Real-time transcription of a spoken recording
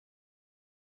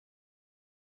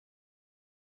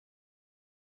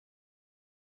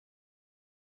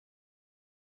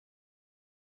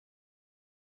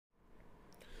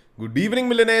Good evening,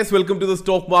 millionaires. Welcome to the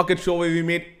Stock Market Show, where we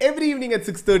meet every evening at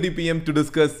 6:30 p.m. to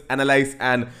discuss, analyze,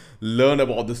 and learn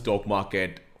about the stock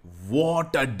market.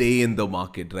 What a day in the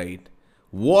market, right?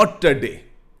 What a day.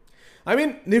 I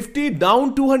mean, Nifty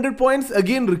down 200 points,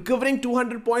 again recovering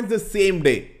 200 points the same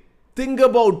day. Think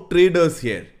about traders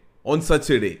here on such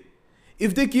a day.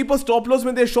 If they keep a stop loss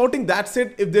when they're shorting, that's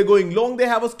it. If they're going long, they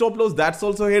have a stop loss, that's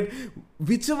also hit.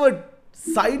 Whichever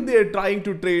side they're trying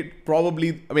to trade,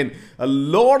 probably, a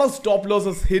lot of stop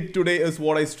losses hit today is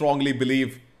what I strongly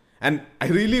believe. And I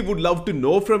really would love to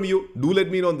know from you. Do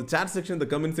let me know in the chat section, the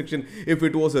comment section, if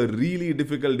it was a really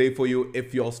difficult day for you,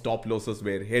 if your stop losses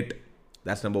were hit.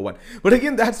 That's number one. But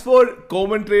again, that's for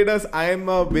common traders. I am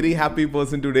a very happy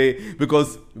person today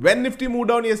because when Nifty moved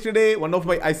down yesterday,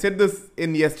 I said this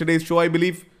in yesterday's show, I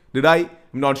believe. Did I?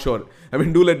 I'm not sure.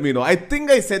 Do let me know. I think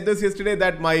I said this yesterday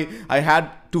that I had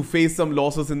to face some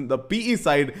losses in the PE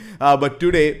side, but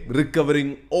today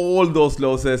recovering all those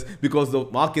losses because the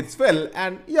markets fell.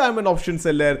 And yeah, I'm an option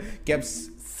seller, kept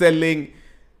selling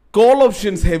call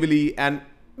options heavily, and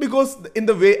because in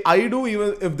the way I do,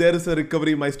 even if there is a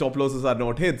recovery, my stop losses are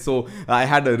not hit. So I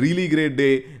had a really great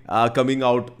day coming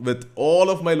out with all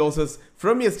of my losses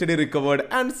from yesterday recovered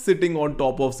and sitting on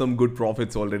top of some good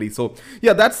profits already. So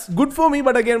yeah, that's good for me.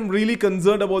 But again, I'm really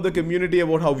concerned about the community,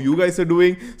 about how you guys are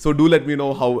doing. So do let me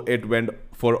know how it went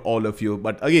for all of you.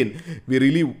 But again, we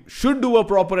really should do a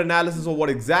proper analysis of what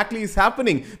exactly is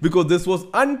happening, because this was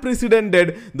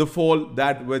unprecedented, the fall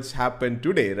that which happened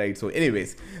today, right? So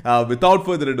anyways, without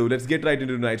further ado, let's get right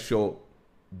into tonight's show.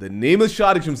 The name is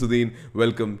Sharik Shamsuddin.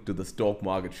 Welcome to the Stock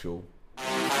Market Show.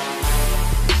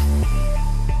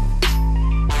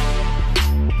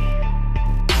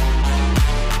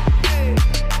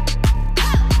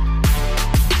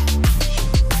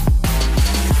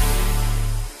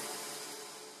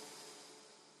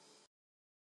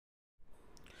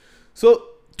 So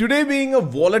today being a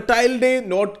volatile day,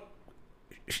 not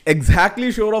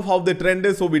exactly sure of how the trend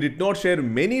is, so we did not share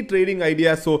many trading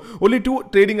ideas. So only two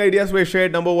trading ideas were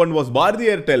shared. Number one was Bharti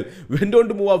Airtel, went on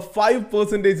to move up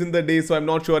 5% in the day. So I'm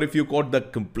not sure if you caught the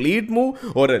complete move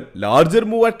or a larger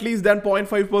move at least than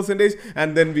 0.5%.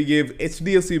 And then we gave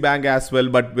HDFC Bank as well,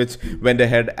 but which went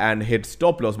ahead and hit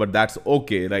stop loss, but that's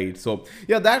okay, right? So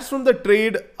yeah, that's from the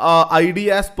trade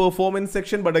ideas performance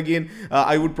section. But again,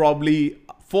 I would probably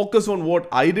focus on what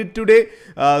I did today.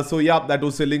 So yeah, that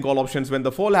was selling call options when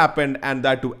the fall happened, and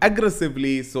that too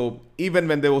aggressively. So even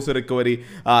when there was a recovery,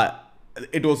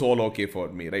 it was all okay for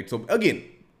me, right? So again,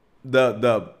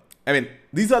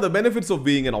 these are the benefits of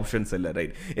being an option seller,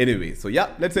 right? Anyway, so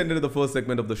yeah, let's enter the first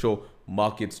segment of the show,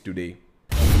 markets today.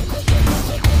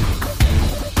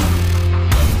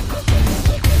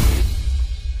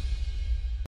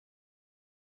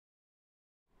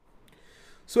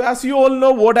 So as you all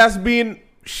know, what has been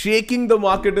shaking the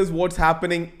market is what's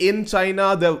happening in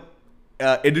China. The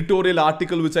editorial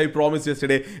article which I promised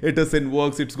yesterday, it is in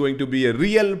works. It's going to be a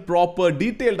real, proper,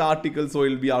 detailed article, so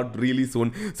it'll be out really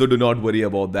soon. So do not worry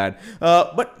about that.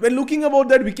 But when looking about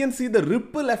that, we can see the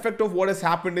ripple effect of what has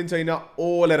happened in China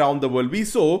all around the world. We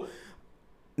saw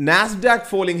Nasdaq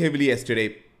falling heavily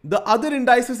yesterday. The other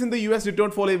indices in the US did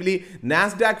not fall heavily.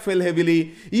 Nasdaq fell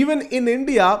heavily. Even in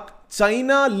India,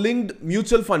 China-linked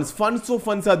mutual funds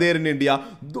are there in India.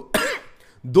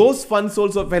 Those funds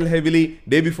also fell heavily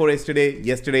day before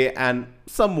yesterday, and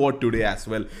somewhat today as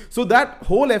well. So that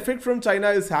whole effect from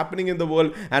China is happening in the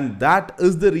world, and that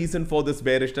is the reason for this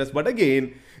bearishness. But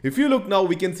again, if you look now,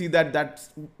 we can see that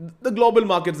the global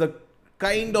markets are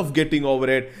kind of getting over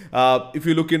it. If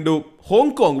you look into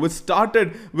Hong Kong, which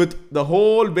started with the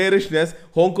whole bearishness,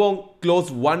 Hong Kong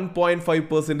closed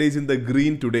 1.5% in the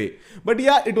green today. But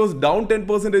yeah, it was down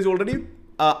 10% already,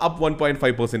 up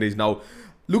 1.5% now.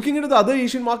 Looking into the other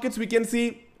Asian markets, we can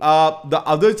see the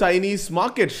other Chinese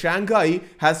market, Shanghai,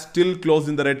 has still closed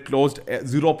in the red, closed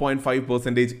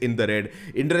 0.5% in the red.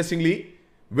 Interestingly,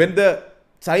 when the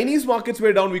Chinese markets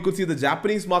were down, we could see the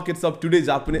Japanese markets up. Today,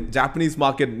 Japanese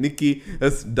market Nikkei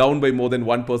is down by more than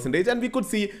 1%, and we could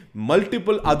see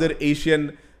multiple other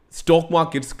Asian stock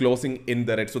markets closing in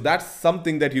the red. So that's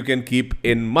something that you can keep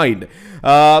in mind.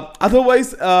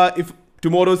 Otherwise, if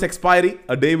tomorrow's expiry,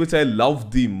 a day which I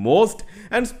love the most,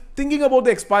 and thinking about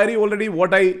the expiry already,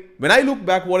 when I look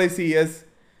back, what I see is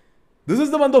this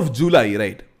is the month of July,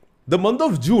 right? The month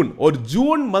of June, or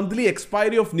June monthly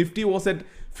expiry of Nifty was at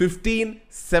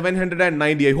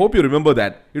 15,790. I hope you remember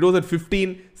that. It was at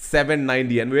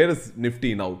 15,790. And where is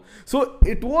Nifty now? So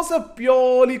it was a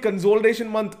purely consolidation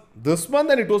month this month,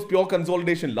 and it was pure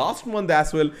consolidation last month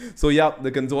as well. So yeah,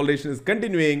 the consolidation is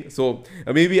continuing. So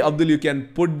maybe Abdul, you can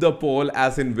put the poll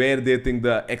as in where they think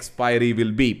the expiry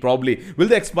will be. Probably will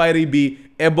the expiry be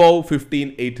above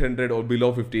 15,800 or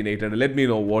below 15,800? Let me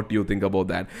know what you think about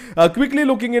that. Quickly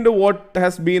looking into what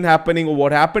has been happening or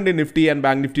what happened in Nifty and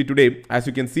Bank Nifty today. As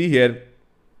you can see here,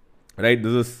 right,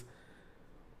 this is,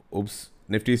 oops,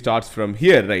 Nifty starts from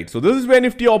here, right? So this is where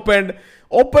Nifty opened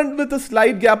with a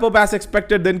slight gap up as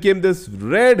expected. Then came this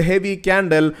red heavy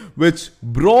candle which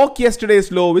broke yesterday's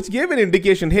low, which gave an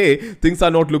indication, hey, things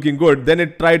are not looking good. Then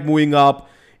it tried moving up.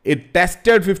 It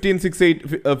tested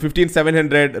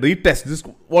 15,700 retest. This is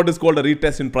what is called a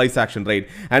retest in price action, right?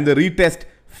 And the retest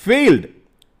failed.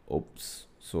 Oops,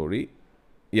 sorry.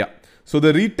 Yeah. So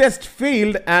the retest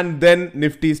failed, and then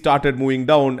Nifty started moving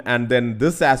down, and then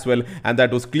this as well, and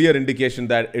that was clear indication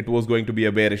that it was going to be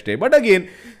a bearish day. But again,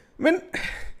 when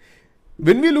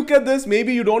we look at this,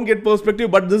 maybe you don't get perspective,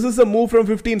 but this is a move from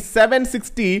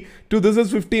 15,760 to this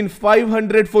is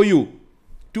 15,500 for you.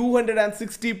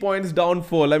 260 points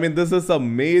downfall. I mean, this is a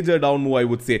major down move, I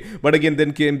would say. But again,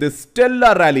 then came this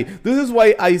stellar rally. This is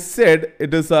why I said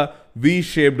it is a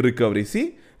V-shaped recovery.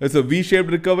 See? It's a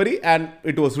V-shaped recovery, and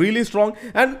it was really strong.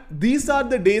 And these are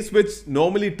the days which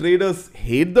normally traders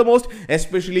hate the most,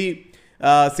 especially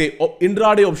say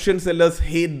intraday option sellers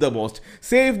hate the most.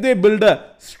 Say if they build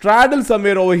a straddle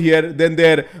somewhere over here, then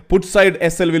their put side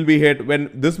SL will be hit. When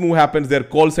this move happens, their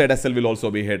call side SL will also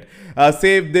be hit.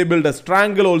 Say if they build a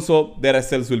strangle also, their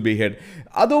SLs will be hit.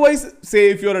 Otherwise, say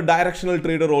if you're a directional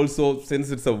trader also,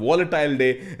 since it's a volatile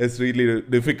day, it's really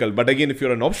difficult. But again, if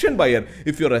you're an option buyer,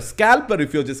 if you're a scalper,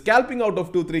 if you're just scalping out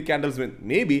of 2-3 candles,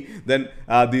 maybe, then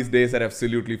these days are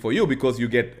absolutely for you because you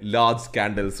get large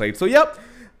candles, right? So yeah,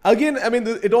 again, I mean,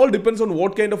 it all depends on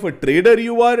what kind of a trader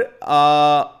you are.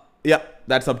 Yeah,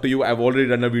 that's up to you. I've already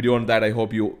done a video on that. I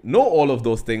hope you know all of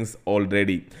those things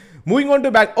already. Moving on to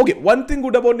back. Okay, one thing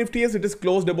good about Nifty is it is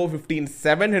closed above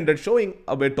 15,700, showing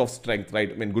a bit of strength,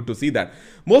 right? I mean, good to see that.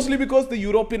 Mostly because the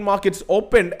European markets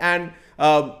opened, and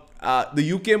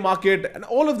the UK market and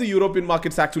all of the European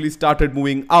markets actually started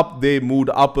moving up. They moved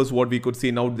up is what we could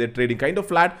see. Now they're trading kind of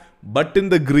flat, but in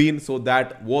the green. So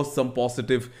that was some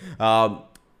positive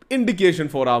indication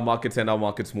for our markets, and our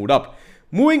markets moved up.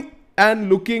 Moving and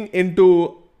looking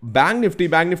into Bank Nifty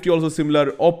also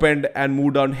similar, opened and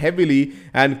moved down heavily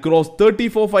and crossed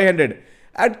 34,500.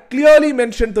 I had clearly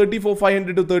mentioned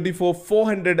 34,500 to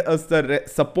 34,400 as the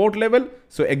support level.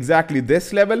 So exactly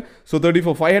this level. So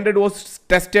 34,500 was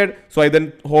tested. So I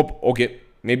then hope, okay,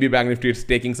 maybe Bank Nifty is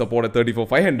taking support at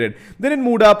 34,500. Then it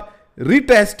moved up,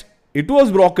 retest. It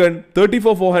was broken,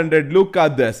 34,400. Look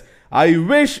at this. I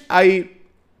wish I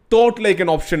thought like an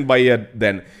option buyer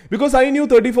then, because I knew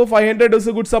 34,500 is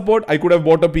a good support. I could have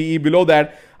bought a PE below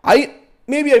that.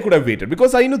 Maybe I could have waited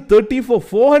because I knew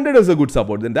 34,400 is a good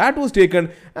support. Then that was taken,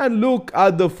 and look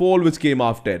at the fall which came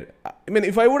after. I mean,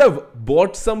 if I would have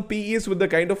bought some PEs with the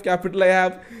kind of capital I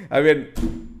have, I mean,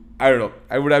 I don't know,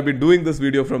 I would have been doing this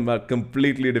video from a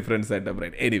completely different setup,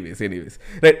 right? Anyways.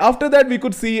 Right, after that, we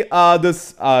could see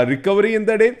this recovery in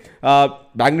the day.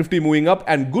 Bank Nifty moving up,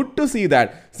 and good to see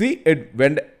that. See, it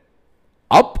went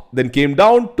up, then came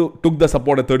down, took the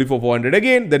support at 34,400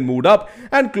 again, then moved up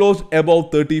and closed above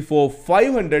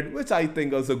 34,500, which I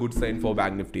think is a good sign for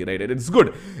Bank Nifty, right? It's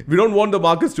good. We don't want the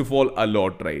markets to fall a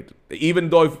lot, right? Even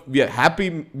though if we are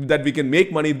happy that we can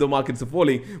make money if the markets are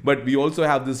falling, but we also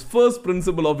have this first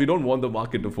principle of we don't want the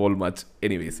market to fall much.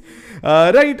 Anyways,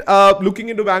 right, looking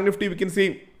into Bank Nifty, we can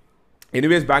see,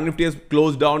 anyways, Bank Nifty has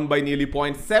closed down by nearly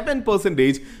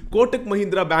 0.7%. Kotak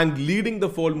Mahindra Bank leading the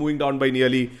fall, moving down by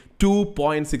nearly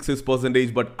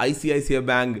 2.66%. But ICICI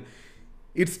Bank,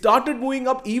 it started moving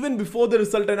up even before the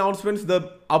result announcements.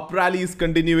 The up rally is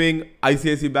continuing.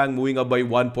 ICICI Bank moving up by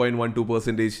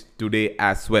 1.12% today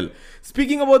as well.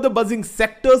 Speaking about the buzzing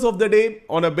sectors of the day,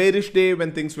 on a bearish day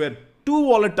when things were too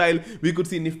volatile, we could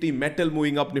see Nifty Metal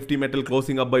moving up, Nifty Metal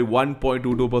closing up by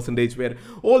 1.22%, where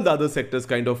all the other sectors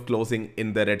kind of closing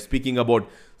in the red. Speaking about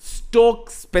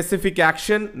stock specific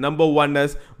action, number one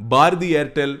is Bharti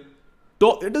Airtel.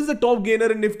 It is the top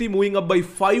gainer in Nifty, moving up by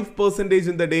 5%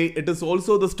 in the day. It is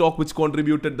also the stock which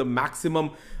contributed the maximum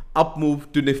up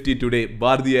move to Nifty today,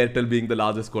 Bharti Airtel being the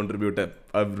largest contributor.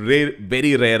 A rare,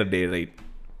 very rare day, right?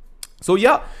 So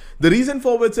yeah, the reason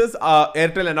for which is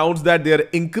Airtel announced that they are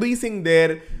increasing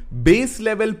their base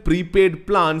level prepaid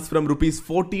plans from rupees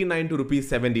 49 to rupees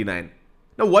 79.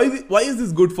 Now, why is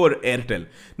this good for Airtel?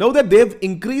 Now that they've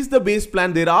increased the base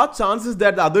plan, there are chances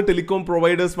that the other telecom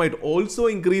providers might also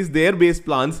increase their base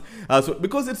plans. So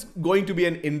because it's going to be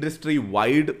an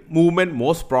industry-wide movement,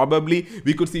 most probably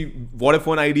we could see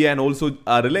Vodafone Idea and also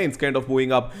Reliance kind of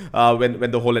moving up when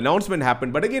the whole announcement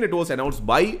happened. But again, it was announced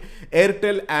by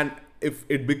Airtel, and if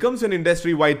it becomes an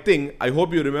industry-wide thing, I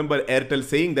hope you remember Airtel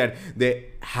saying that they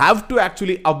have to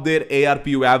actually up their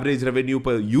ARPU, average revenue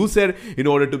per user, in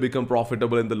order to become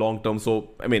profitable in the long term. So,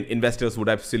 I mean, investors would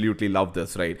absolutely love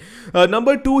this, right?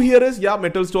 Number 2 here is, yeah,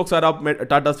 metal stocks are up.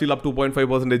 Tata Steel up 2.5%,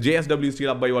 JSW Steel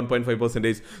up by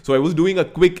 1.5%. So I was doing a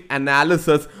quick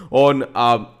analysis on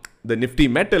the Nifty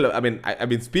metal. I mean, I've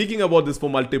been speaking about this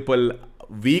for multiple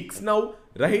weeks now,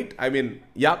 right? I mean,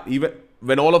 yeah, even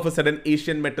when all of a sudden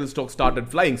Asian metal stocks started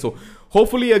flying. So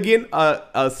hopefully again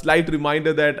a slight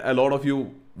reminder that a lot of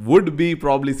you would be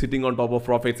probably sitting on top of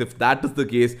profits. If that is the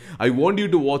case, I want you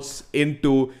to watch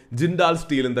into Jindal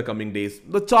Steel in the coming days.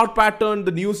 The chart pattern,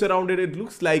 the news around it, it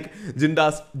looks like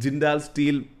Jindal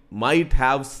Steel might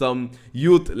have some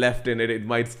youth left in it.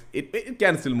 It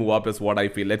can still move up is what I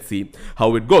feel. Let's see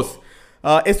how it goes.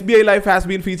 SBI Life has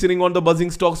been featuring on the buzzing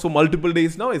stocks for multiple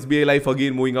days now. SBI Life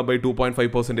again moving up by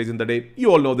 2.5% in the day. You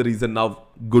all know the reason now.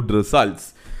 Good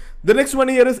results. The next one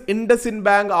here is IndusInd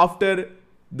Bank. After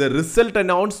the result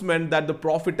announcement that the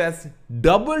profit has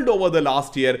doubled over the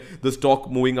last year, the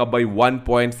stock moving up by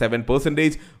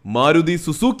 1.7%. Maruti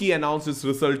Suzuki announced its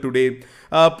result today.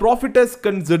 Profit has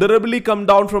considerably come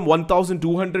down from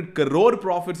 1,200 crore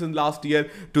profits in last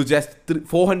year to just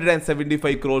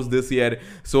 475 crores this year.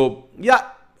 So yeah,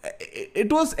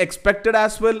 it was expected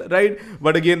as well, right?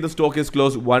 But again, the stock is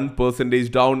closed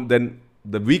 1% down. Then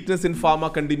the weakness in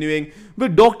pharma continuing,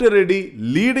 with Dr. Reddy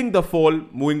leading the fall,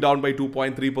 moving down by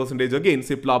 2.3%. Again,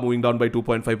 Cipla moving down by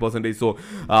 2.5%. So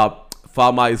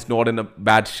pharma is not in a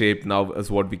bad shape now,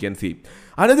 is what we can see.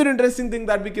 Another interesting thing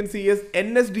that we can see is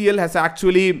NSDL has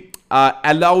actually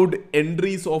allowed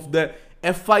entries of the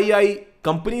FII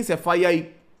companies, FII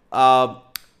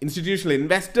institutional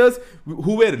investors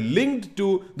who were linked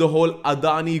to the whole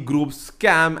Adani Group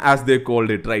scam, as they called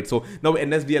it, right? So now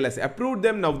NSDL has approved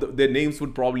them. Now their names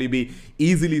would probably be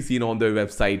easily seen on their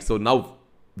website. So now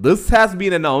this has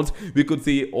been announced. We could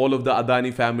see all of the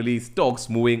Adani family stocks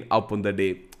moving up on the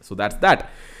day. So that's that.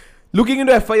 Looking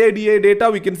into FII data,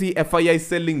 we can see FII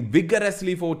selling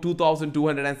vigorously for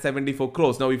 2,274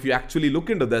 crores. Now, if you actually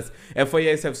look into this,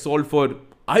 FIIs have sold for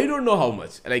I don't know how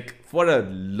much, like for a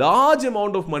large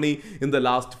amount of money in the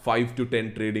last 5 to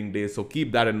 10 trading days. So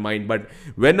keep that in mind. But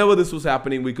whenever this was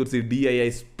happening, we could see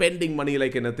DII spending money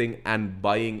like anything and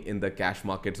buying in the cash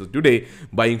market. So today,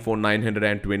 buying for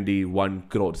 921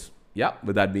 crores. Yeah,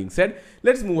 with that being said,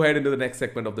 let's move ahead into the next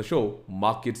segment of the show,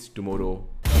 Markets Tomorrow.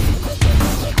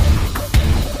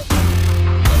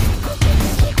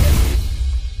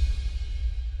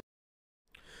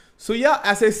 So yeah,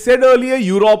 as I said earlier,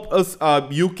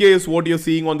 UK is what you're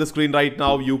seeing on the screen right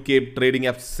now. UK trading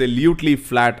absolutely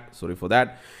flat. Sorry for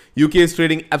that. UK is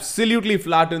trading absolutely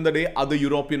flat in the day. Other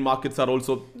European markets are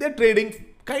also, they're trading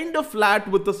kind of flat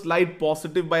with a slight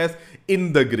positive bias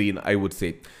in the green, I would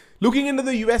say. Looking into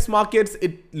the US markets,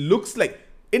 it looks like,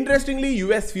 interestingly,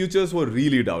 US futures were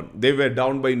really down. They were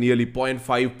down by nearly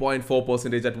 0.5,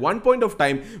 0.4% at one point of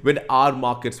time when our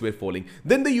markets were falling.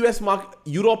 Then the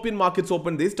European markets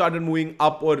opened, they started moving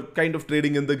up or kind of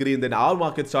trading in the green. Then our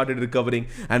market started recovering,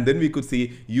 and then we could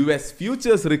see US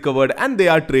futures recovered and they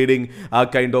are trading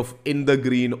kind of in the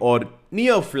green or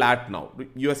near flat now.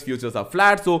 US futures are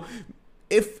flat. So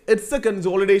if it's a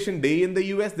consolidation day in the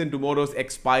US, then tomorrow's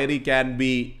expiry can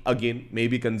be again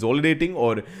maybe consolidating,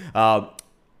 or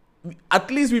at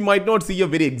least we might not see a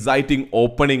very exciting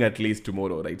opening at least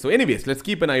tomorrow, right? So anyways, let's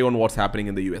keep an eye on what's happening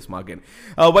in the US market.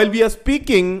 While we are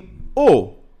speaking,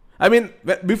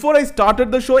 before I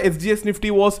started the show, SGS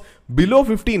Nifty was below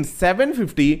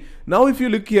 15,750. Now if you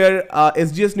look here,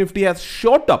 SGS Nifty has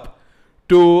shot up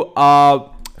to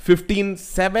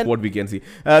 15,700. What we can see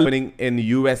happening in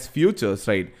US futures,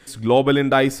 right? It's global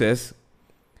indices.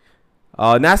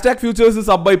 Nasdaq futures is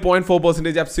up by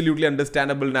 0.4%. Absolutely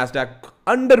understandable. Nasdaq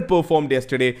underperformed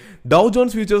yesterday. Dow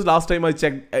Jones futures, last time I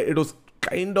checked, it was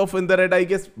kind of in the red, I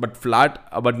guess, but flat.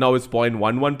 But now it's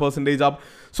 0.11% up.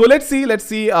 So let's see.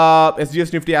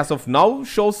 SGS Nifty as of now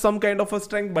shows some kind of a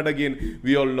strength, but again,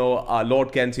 we all know a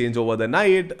lot can change over the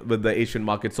night with the Asian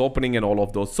markets opening and all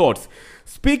of those sorts.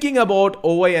 Speaking about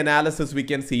OI analysis, we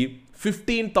can see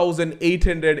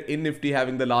 15,800 in Nifty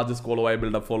having the largest call OI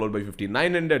build up, followed by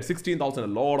 15,900, 16,000, a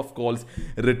lot of calls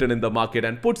written in the market,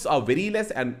 and puts are very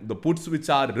less, and the puts which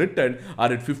are written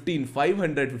are at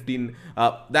 15,500,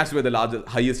 that's where the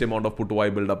highest amount of put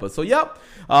OI build up is. So yeah,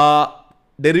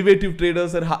 derivative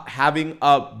traders are having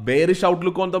a bearish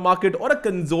outlook on the market or a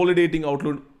consolidating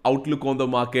outlook on the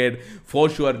market, for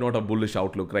sure not a bullish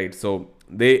outlook, right? So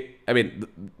they've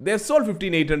sold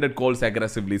 15,800 calls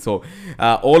aggressively. So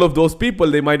all of those people,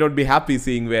 they might not be happy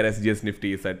seeing where SGS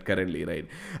Nifty is at currently, right?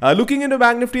 Looking into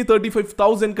Bank Nifty,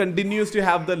 35,000 continues to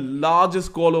have the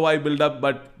largest call OI build up,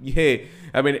 but hey,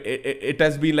 it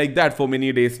has been like that for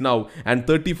many days now, and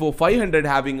 34,500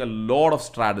 having a lot of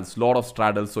straddles.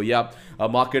 So yeah, a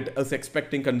market is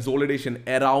expecting consolidation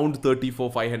around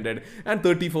 34,500 and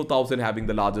 34,000 having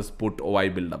the largest put OI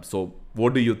build up. So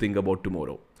what do you think about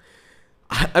tomorrow?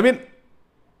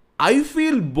 I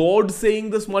feel bored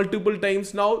saying this multiple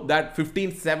times now that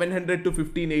 15,700 to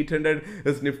 15,800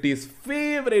 is Nifty's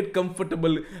favorite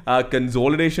comfortable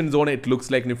consolidation zone. It looks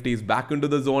like Nifty is back into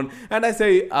the zone. And as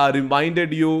I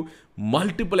reminded you,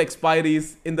 multiple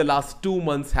expiries in the last 2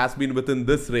 months has been within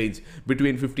this range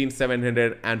between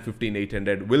 15,700 and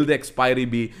 15,800. Will the expiry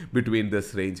be between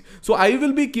this range? So I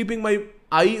will be keeping my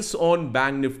eyes on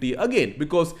Bank Nifty again,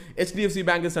 because HDFC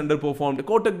Bank is underperformed,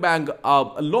 Kotak Bank,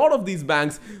 a lot of these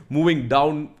banks moving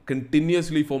down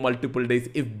continuously for multiple days.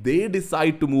 If they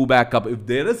decide to move back up, if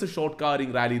there is a short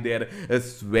covering rally, there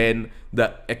is when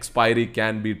the expiry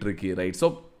can be tricky, right?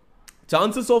 So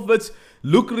chances of which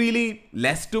look really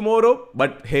less tomorrow,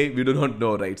 but hey, we do not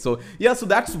know, right? So yeah, so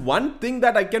that's one thing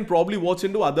that I can probably watch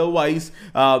into. Otherwise,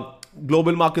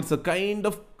 global markets are kind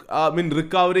of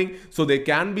recovering, so there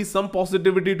can be some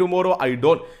positivity tomorrow. I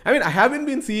haven't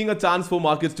been seeing a chance for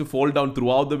markets to fall down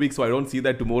throughout the week, so I don't see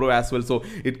that tomorrow as well. So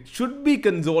it should be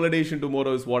consolidation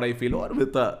tomorrow is what I feel, or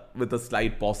with a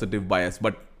slight positive bias.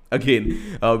 But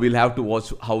again, we'll have to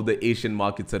watch how the Asian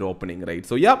markets are opening, right?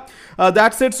 So yeah,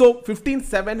 that's it. So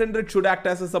 15,700 should act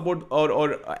as a support,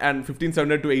 and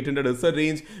 15,700 to 800 is a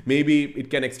range. Maybe it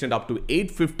can extend up to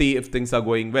 850 if things are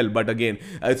going well. But again,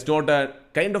 it's not a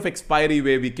kind of expiry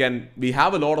where we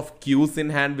have a lot of cues in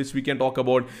hand which we can talk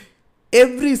about.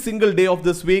 Every single day of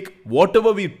this week,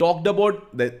 whatever we talked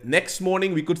about, the next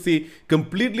morning we could see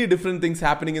completely different things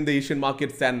happening in the Asian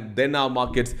markets, and then our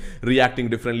markets reacting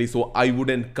differently. So I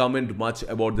wouldn't comment much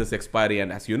about this expiry.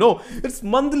 And as you know, it's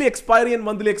monthly expiry, and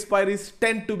monthly expiries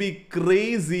tend to be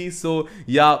crazy. So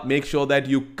yeah, make sure that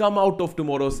you come out of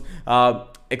tomorrow's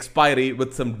expiry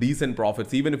with some decent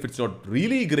profits, even if it's not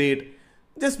really great.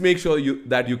 Just make sure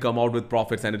that you come out with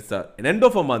profits, and it's an end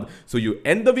of a month. So you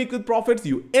end the week with profits,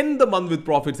 you end the month with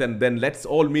profits, and then let's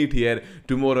all meet here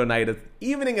tomorrow night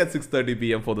evening at 6:30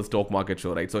 p.m. for the stock market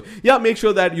show, right? So yeah, make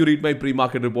sure that you read my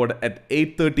pre-market report at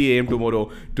 8:30 a.m. tomorrow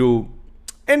to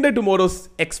end tomorrow's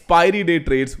expiry day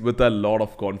trades with a lot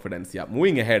of confidence. Yeah,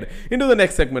 moving ahead into the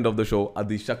next segment of the show are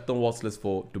the Shaktam watch list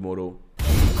for tomorrow.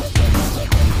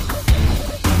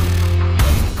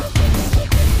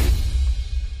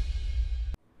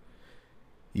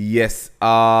 Yes,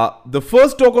 the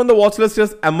first stock on the watch list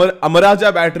is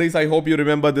Amaraja Batteries. I hope you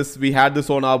remember this. We had this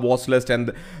on our watch list, and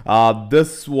it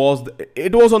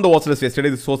was on the watch list yesterday.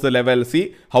 This was the level.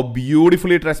 See how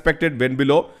beautifully it respected, went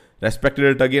below, respected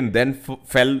it again, then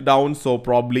fell down. So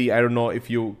probably, I don't know if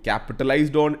you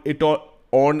capitalized on it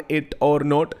or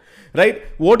not. Right,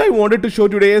 what I wanted to show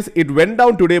today is it went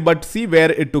down today, but see where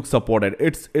it took support at.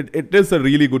 It is a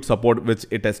really good support which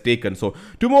it has taken. So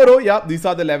tomorrow, yeah, these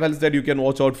are the levels that you can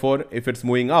watch out for. If it's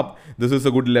moving up, this is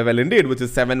a good level indeed, which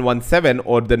is 717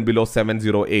 or then below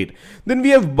 708. Then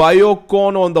we have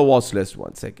Biocon on the watch list.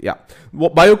 One sec, yeah,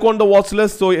 Biocon on the watch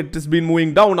list. So it has been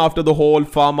moving down after the whole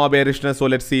pharma bearishness. So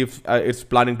let's see if it's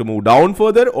planning to move down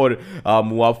further or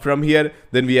move up from here.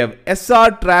 Then we have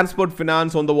SR Transport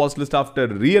Finance on the watch list after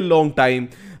real long time.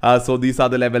 So these are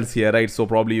the levels here, right? So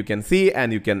probably you can see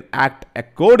and you can act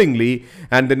accordingly.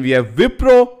 And then we have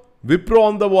Wipro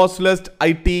on the watch list.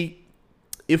 IT,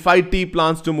 if IT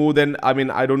plans to move, then I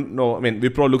don't know.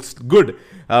 Wipro looks good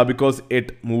because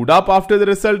it moved up after the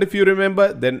result, if you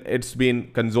remember. Then it's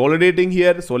been consolidating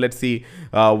here. So let's see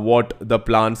what the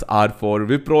plans are for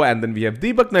Wipro. And then we have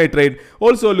Deepak Nitrite,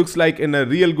 also looks like in a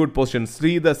real good position.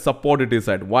 See the support it is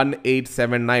at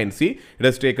 1879. See, it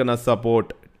has taken a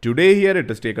support today here. It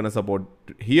has taken a support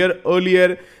here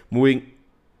earlier.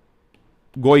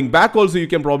 Going back also, you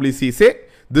can probably see, say,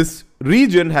 this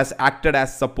region has acted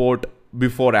as support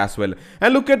before as well.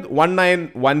 And look at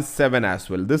 1917 as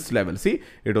well. This level, see,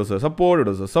 it was a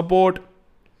support.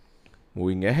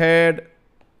 Moving ahead.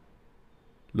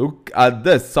 Look at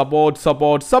this, support,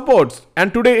 support, supports,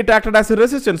 and today it acted as a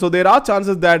resistance. So there are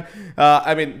chances that,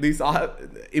 I mean, these are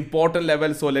important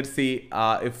levels. So let's see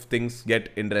if things get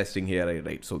interesting here,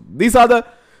 right? So these are the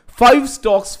 5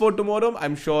 stocks for tomorrow.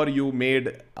 I'm sure you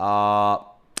made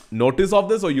notice of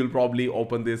this, or you'll probably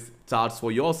open these charts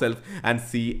for yourself and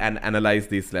see and analyze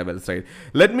these levels, right?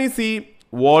 Let me see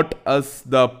what is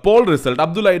the poll result.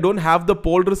 Abdullah, I don't have the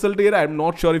poll result here. I'm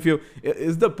not sure if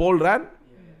is the poll ran?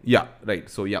 Yeah, right.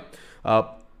 So yeah,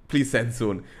 please send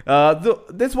soon.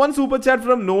 This one super chat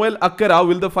from Noel Akkara: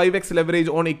 will the 5x leverage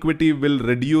on equity will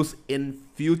reduce in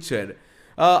future?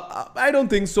 I don't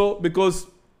think so, because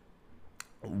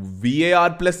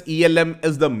VAR plus ELM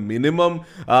is the minimum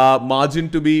margin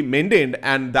to be maintained,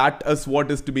 and that is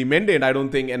what is to be maintained. I don't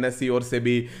think NSE or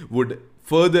SEBI would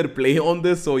further play on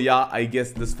this. So yeah, I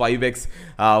guess this 5x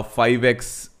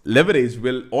leverage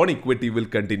will on equity will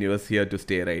continue here to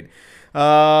stay, right?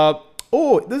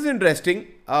 Oh, this is interesting.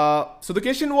 So the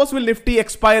question was, will Nifty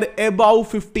expire above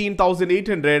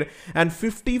 15,800, and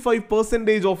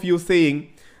 55% of you saying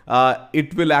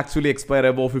it will actually expire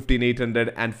above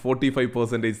 15,800, and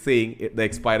 45% saying the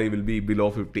expiry will be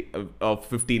below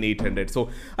 15,800. So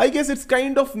I guess it's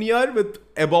kind of near, with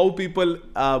above people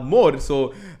more.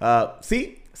 So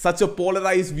see, such a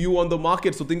polarized view on the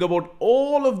market. So think about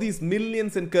all of these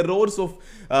millions and crores of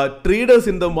traders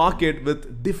in the market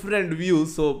with different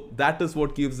views. So that is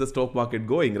what keeps the stock market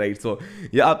going, right? So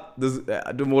yeah, this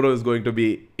tomorrow is going to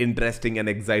be interesting and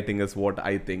exciting, is what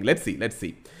I think. Let's see.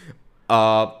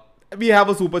 We have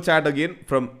a super chat again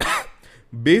from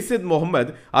Basid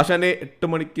Mohammed. Ashane 8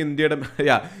 manikku India.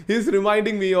 Yeah, he's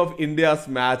reminding me of India's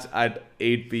match at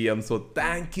 8 p.m. So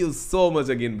thank you so much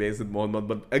again, Basid Mohammed.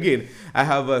 But again, I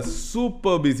have a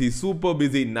super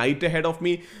busy night ahead of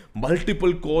me.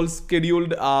 Multiple calls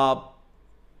scheduled.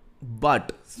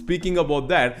 But speaking about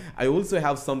that, I also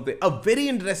have a very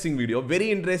interesting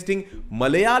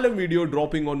Malayalam video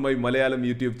dropping on my Malayalam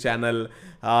YouTube channel.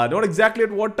 Not exactly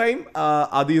at what time.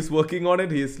 Adi is working on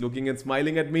it. He is looking and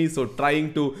smiling at me. So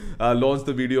trying to launch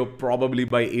the video probably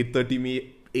by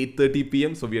 8:30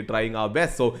 p.m. So we are trying our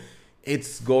best. So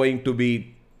it's going to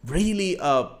be really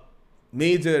a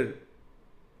major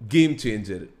game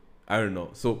changer. I don't know.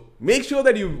 So make sure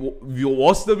that you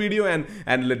watch the video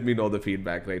and let me know the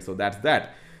feedback, right? So that's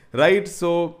that, right?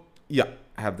 So yeah,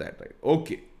 I have that, right?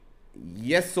 Okay.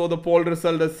 Yes, so the poll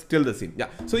result is still the same. Yeah.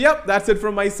 So yeah, that's it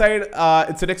from my side.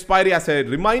 It's an expiry, as I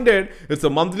reminded. It's a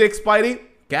monthly expiry.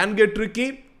 Can get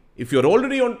tricky. If you're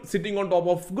already sitting on top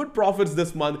of good profits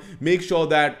this month, make sure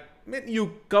that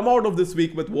you come out of this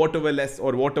week with whatever less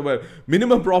or whatever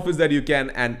minimum profits that you can,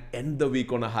 and end the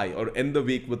week on a high, or end the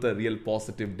week with a real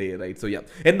positive day, right? So yeah,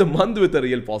 end the month with a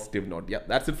real positive note. Yeah,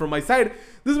 that's it from my side.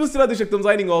 This is Mr. Adishaktam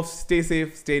signing off. Stay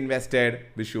safe, stay invested.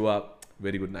 Wish you a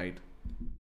very good night.